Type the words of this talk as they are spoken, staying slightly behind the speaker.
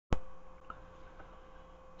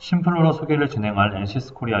심플러러 소개를 진행할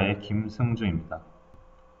ANSYS 코리아의 김승주입니다.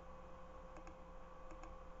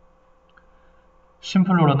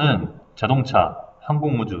 심플러러는 자동차,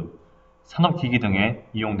 항공우주, 산업기기 등에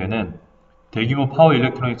이용되는 대규모 파워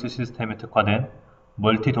일렉트로닉스 시스템에 특화된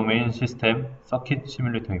멀티 도메인 시스템 서킷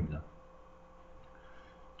시뮬레이터입니다.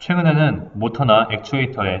 최근에는 모터나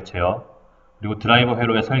액추에이터의 제어, 그리고 드라이버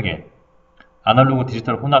회로의 설계, 아날로그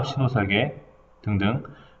디지털 혼합 신호 설계 등등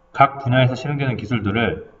각 분야에서 실행되는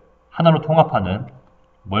기술들을 하나로 통합하는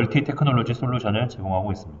멀티 테크놀로지 솔루션을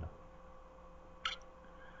제공하고 있습니다.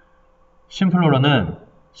 심플러러는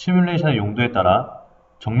시뮬레이션의 용도에 따라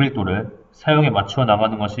정밀도를 사용에 맞추어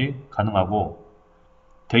나가는 것이 가능하고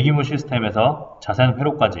대규모 시스템에서 자세한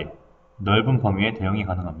회로까지 넓은 범위의 대응이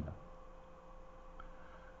가능합니다.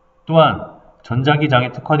 또한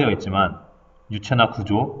전자기장에 특화되어 있지만 유체나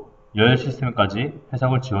구조, 열 시스템까지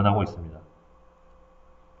해석을 지원하고 있습니다.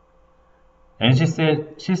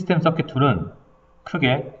 ANSYS의 시스템 서킷 툴은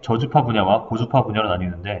크게 저주파 분야와 고주파 분야로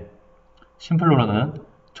나뉘는데 심플러러는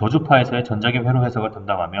저주파에서의 전자기 회로 해석을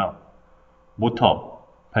담당하며 모터,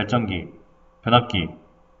 발전기, 변압기,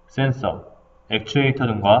 센서, 액추에이터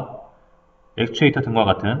등과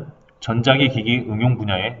같은 전자기 기기 응용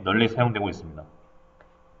분야에 널리 사용되고 있습니다.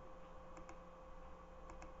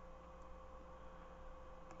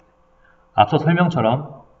 앞서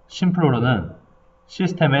설명처럼 심플러러는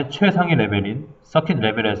시스템의 최상위 레벨인 서킷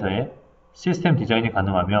레벨에서의 시스템 디자인이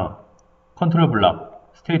가능하며 컨트롤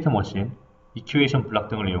블락, 스테이트 머신, 이큐에이션 블락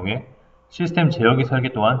등을 이용해 시스템 제어기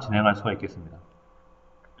설계 또한 진행할 수가 있겠습니다.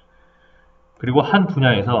 그리고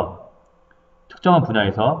특정한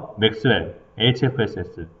분야에서 맥스웰,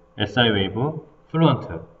 HFSS, SI-웨이브,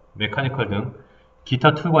 플루언트, 메카니컬 등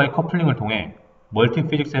기타 툴과의 커플링을 통해 멀티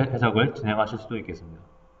피직스 해석을 진행하실 수도 있겠습니다.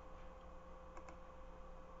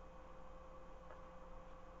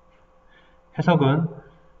 해석은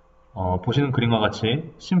보시는 그림과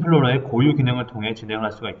같이 심플러러의 고유 기능을 통해 진행을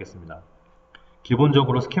할 수가 있겠습니다.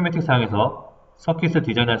 기본적으로 스키매틱 사용해서 서킷을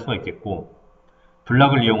디자인할 수가 있겠고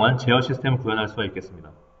블락을 이용한 제어 시스템을 구현할 수가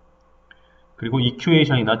있겠습니다. 그리고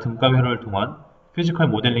이큐에이션이나 등가 회로를 통한 피지컬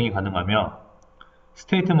모델링이 가능하며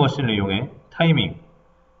스테이트 머신을 이용해 타이밍,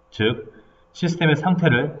 즉 시스템의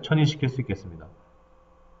상태를 천인시킬 수 있겠습니다.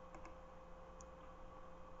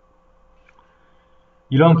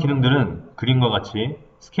 이러한 기능들은 그림과 같이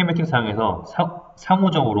스키매틱 사용해서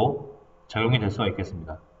상호적으로 작용이 될 수가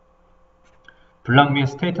있겠습니다. 블락 및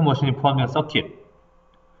스테이트 머신이 포함된 서킷,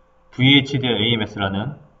 VHDL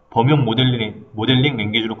AMS라는 범용 모델링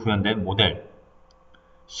랭귀지로 구현된 모델,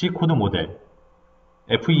 C코드 모델,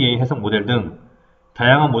 FEA 해석 모델 등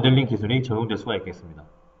다양한 모델링 기술이 적용될 수가 있겠습니다.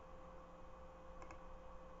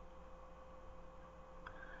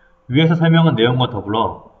 위에서 설명한 내용과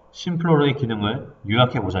더불어 심플러러의 기능을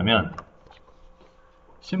요약해보자면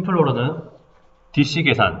심플러러는 DC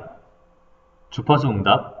계산, 주파수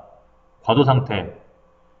응답, 과도 상태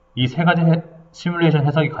이 세 가지 시뮬레이션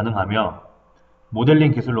해석이 가능하며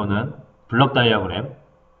모델링 기술로는 블럭 다이어그램,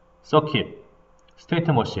 서킷,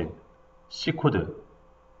 스테이트 머신, C코드,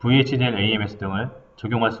 VHDL AMS 등을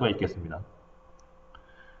적용할 수가 있겠습니다.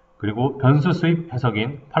 그리고 변수 수입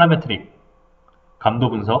해석인 파라메트릭, 감도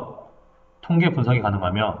분석, 통계 분석이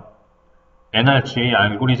가능하며 NRGA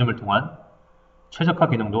알고리즘을 통한 최적화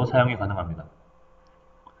기능도 사용이 가능합니다.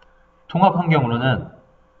 통합 환경으로는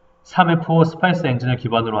 3F4 스파이스 엔진을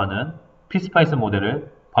기반으로 하는 P스파이스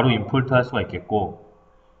모델을 바로 임포트할 수가 있겠고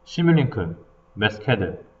시뮬링크,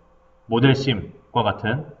 매스캐드, 모델심과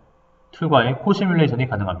같은 툴과의 코시뮬레이션이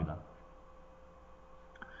가능합니다.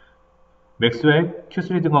 맥스웰,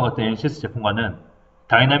 Q3 등과 같은 ANSYS 제품과는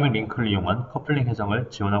다이나믹 링크를 이용한 커플링 해석을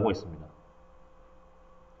지원하고 있습니다.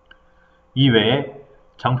 이외에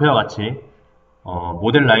장표와 같이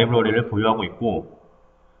모델 라이브러리를 보유하고 있고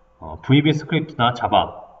VB 스크립트나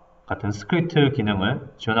자바 같은 스크립트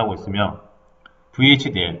기능을 지원하고 있으며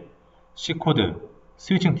VHDL, C코드,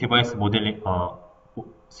 스위칭 디바이스를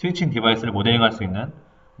모델링할 수 있는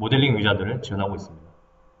모델링 위자들을 지원하고 있습니다.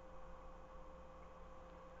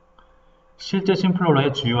 실제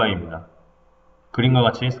심플러러의 GUI입니다. 그림과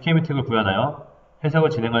같이 스키매틱을 구현하여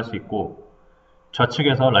해석을 진행할 수 있고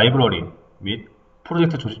좌측에서 라이브러리 및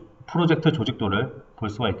프로젝트 조직도를 볼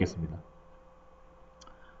수가 있겠습니다.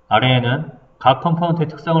 아래에는 각 컴포넌트의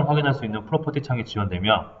특성을 확인할 수 있는 프로퍼티 창이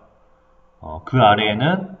지원되며 그 아래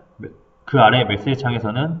메시지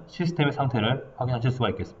창에서는 시스템의 상태를 확인하실 수가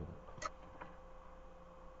있겠습니다.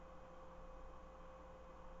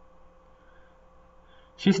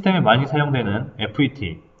 시스템에 많이 사용되는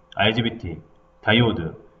FET, IGBT,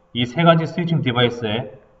 다이오드 이 세 가지 스위칭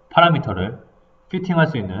디바이스의 파라미터를 피팅할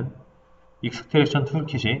수 있는 익스트랙션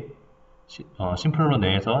툴킷이 심플러러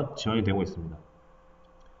내에서 지원이 되고 있습니다.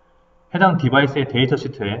 해당 디바이스의 데이터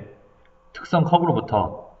시트에 특성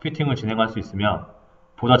커브로부터 피팅을 진행할 수 있으며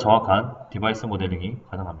보다 정확한 디바이스 모델링이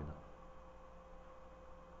가능합니다.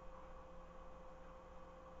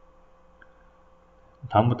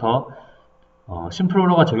 다음부터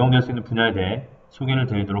심플러러가 적용될 수 있는 분야에 대해 소개를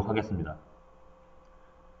드리도록 하겠습니다.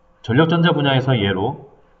 전력전자 분야에서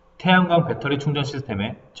예로 태양광 배터리 충전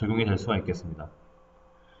시스템에 적용이 될 수가 있겠습니다.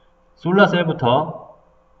 솔라셀로부터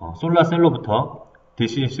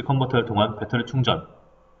DC-DC 컨버터를 통한 배터리 충전,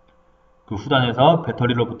 그 후단에서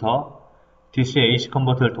배터리로부터 DC-AC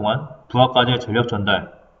컨버터를 통한 부하까지의 전력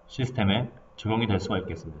전달 시스템에 적용이 될 수가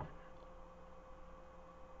있겠습니다.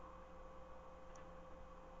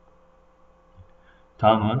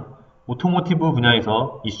 다음은 오토모티브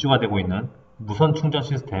분야에서 이슈가 되고 있는 무선 충전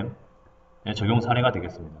시스템의 적용 사례가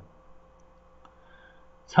되겠습니다.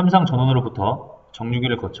 삼상 전원으로부터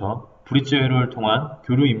정류기를 거쳐 브릿지 회로를 통한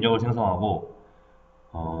교류 입력을 생성하고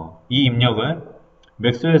이 입력을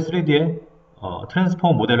맥스웰 3D의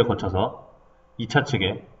트랜스포머 모델을 거쳐서 2차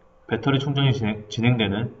측에 배터리 충전이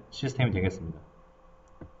진행되는 시스템이 되겠습니다.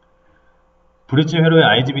 브릿지 회로의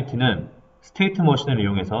IGBT는 스테이트 머신을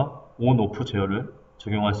이용해서 온-오프 제어를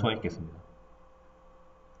적용할 수가 있겠습니다.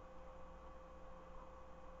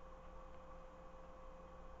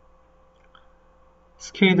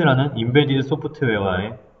 스케이드라는 인베디드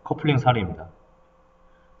소프트웨어와의 커플링 사례입니다.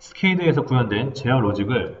 스케이드에서 구현된 제어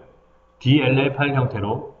로직을 DLL 파일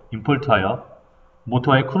형태로 임포트하여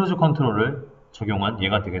모터의 크루즈 컨트롤을 적용한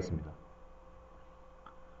예가 되겠습니다.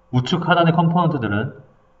 우측 하단의 컴포넌트들은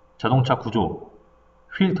자동차 구조,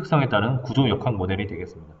 휠 특성에 따른 구조 역학 모델이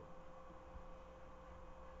되겠습니다.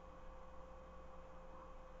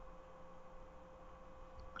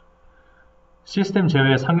 시스템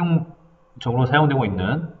제외에 상용적으로 사용되고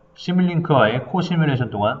있는 시뮬링크와의 코 시뮬레이션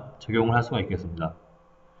동안 적용을 할 수가 있겠습니다.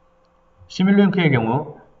 시뮬링크의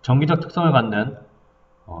경우 정기적 특성을 갖는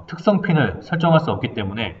특성 핀을 설정할 수 없기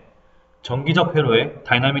때문에 정기적 회로의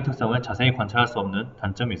다이나믹 특성을 자세히 관찰할 수 없는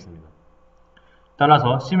단점이 있습니다.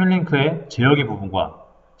 따라서 시뮬링크의 제어기 부분과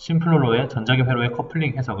심플러러의 전자기 회로의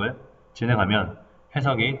커플링 해석을 진행하면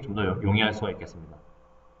해석이 좀 더 용이할 수가 있겠습니다.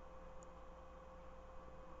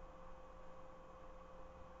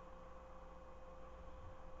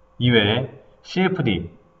 이외에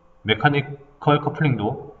CFD, 메카니컬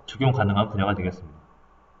커플링도 적용 가능한 분야가 되겠습니다.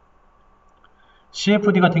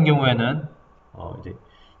 CFD 같은 경우에는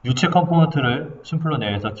유체 컴포넌트를 심플러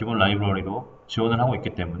내에서 기본 라이브러리로 지원을 하고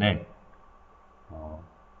있기 때문에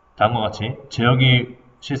다음과 같이 제어기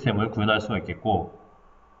시스템을 구현할 수가 있겠고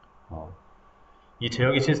이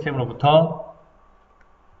제어기 시스템으로부터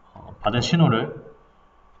받은 신호를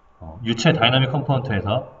유체 다이나믹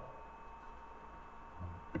컴포넌트에서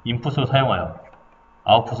인풋으로 사용하여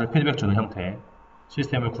아웃풋을 피드백 주는 형태의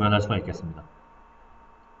시스템을 구현할 수가 있겠습니다.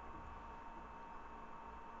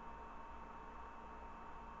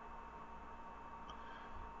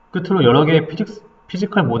 끝으로 여러 개의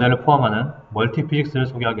피지컬 모델을 포함하는 멀티피직스를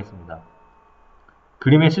소개하겠습니다.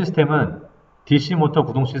 그림의 시스템은 DC 모터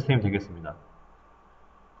구동 시스템이 되겠습니다.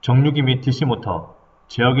 정류기 및 DC 모터,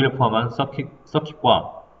 제어기를 포함한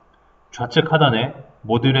서킷과 좌측 하단에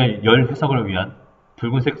모듈의 열 해석을 위한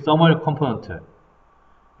붉은색 서멀 컴포넌트,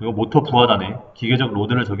 그리고 모터 부하단에 기계적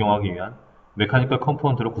로드를 적용하기 위한 메카니컬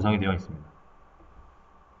컴포넌트로 구성이 되어 있습니다.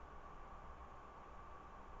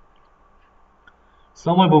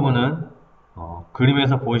 서멀 부분은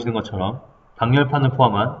그림에서 보이시는 것처럼 방열판을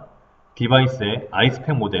포함한 디바이스의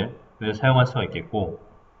아이스팩 모델을 사용할 수가 있겠고,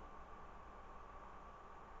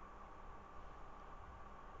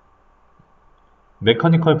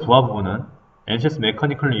 메커니컬 부하 부분은 ANSYS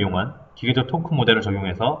메커니컬을 이용한 기계적 토크 모델을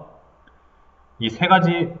적용해서 이 세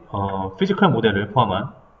가지 피지컬 모델을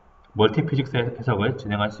포함한 멀티 피직스 해석을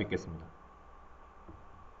진행할 수 있겠습니다.